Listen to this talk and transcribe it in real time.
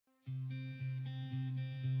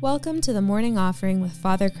Welcome to the Morning Offering with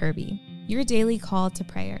Father Kirby, your daily call to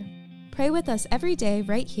prayer. Pray with us every day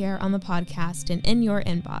right here on the podcast and in your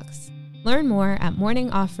inbox. Learn more at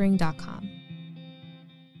morningoffering.com.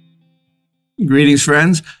 Greetings,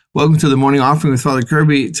 friends. Welcome to the Morning Offering with Father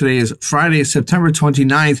Kirby. Today is Friday, September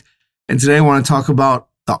 29th, and today I want to talk about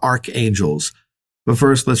the archangels. But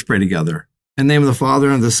first, let's pray together. In the name of the Father,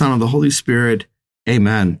 and of the Son, and of the Holy Spirit,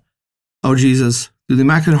 amen. O Jesus, through the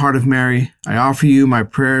Immaculate Heart of Mary, I offer you my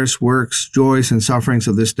prayers, works, joys, and sufferings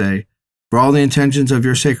of this day, for all the intentions of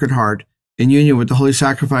your Sacred Heart, in union with the holy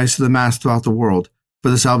sacrifice of the Mass throughout the world, for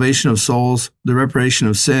the salvation of souls, the reparation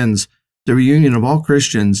of sins, the reunion of all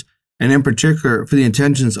Christians, and in particular for the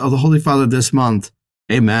intentions of the Holy Father this month.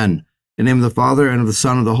 Amen. In the name of the Father, and of the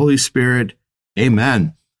Son, and of the Holy Spirit.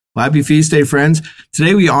 Amen. Well, happy feast day, friends.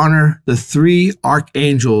 Today we honor the three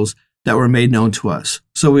archangels that were made known to us.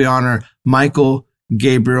 So we honor Michael,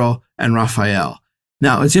 Gabriel, and Raphael.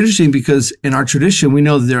 Now, it's interesting because in our tradition, we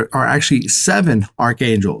know that there are actually 7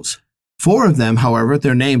 archangels. 4 of them, however,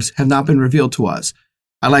 their names have not been revealed to us.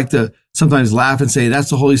 I like to sometimes laugh and say that's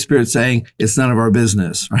the Holy Spirit saying it's none of our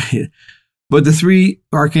business, right? But the 3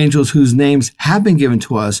 archangels whose names have been given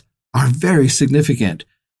to us are very significant.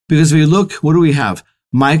 Because if we look, what do we have?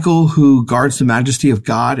 Michael, who guards the majesty of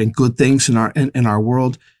God and good things in our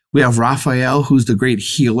world. We have Raphael, who's the great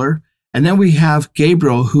healer. And then we have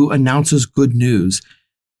Gabriel, who announces good news.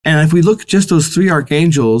 And if we look at just those 3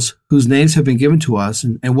 archangels whose names have been given to us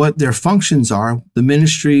and what their functions are, the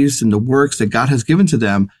ministries and the works that God has given to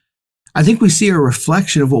them, I think we see a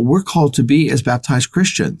reflection of what we're called to be as baptized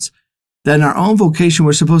Christians. That in our own vocation,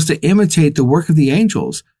 we're supposed to imitate the work of the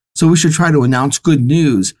angels. So we should try to announce good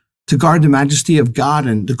news, to guard the majesty of God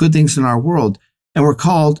and the good things in our world. And we're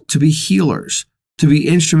called to be healers, to be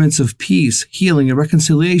instruments of peace, healing, and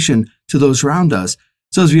reconciliation to those around us.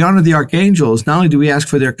 So as we honor the archangels, not only do we ask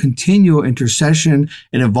for their continual intercession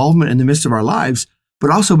and involvement in the midst of our lives,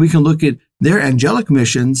 but also we can look at their angelic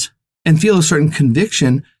missions and feel a certain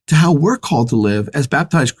conviction to how we're called to live as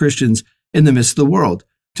baptized Christians in the midst of the world,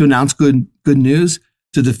 to announce good news,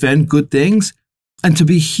 to defend good things, and to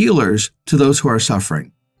be healers to those who are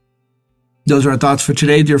suffering. Those are our thoughts for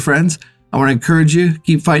today, dear friends. I want to encourage you,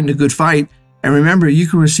 keep fighting a good fight. And remember, you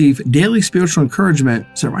can receive daily spiritual encouragement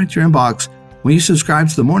sent right to your inbox when you subscribe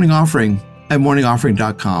to the Morning Offering at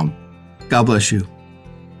morningoffering.com. God bless you.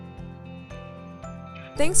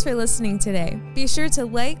 Thanks for listening today. Be sure to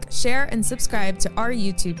like, share, and subscribe to our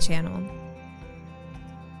YouTube channel.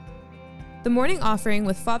 The Morning Offering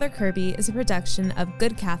with Father Kirby is a production of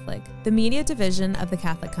Good Catholic, the media division of the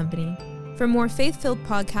Catholic Company. For more faith-filled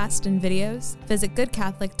podcasts and videos, visit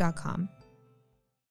goodcatholic.com.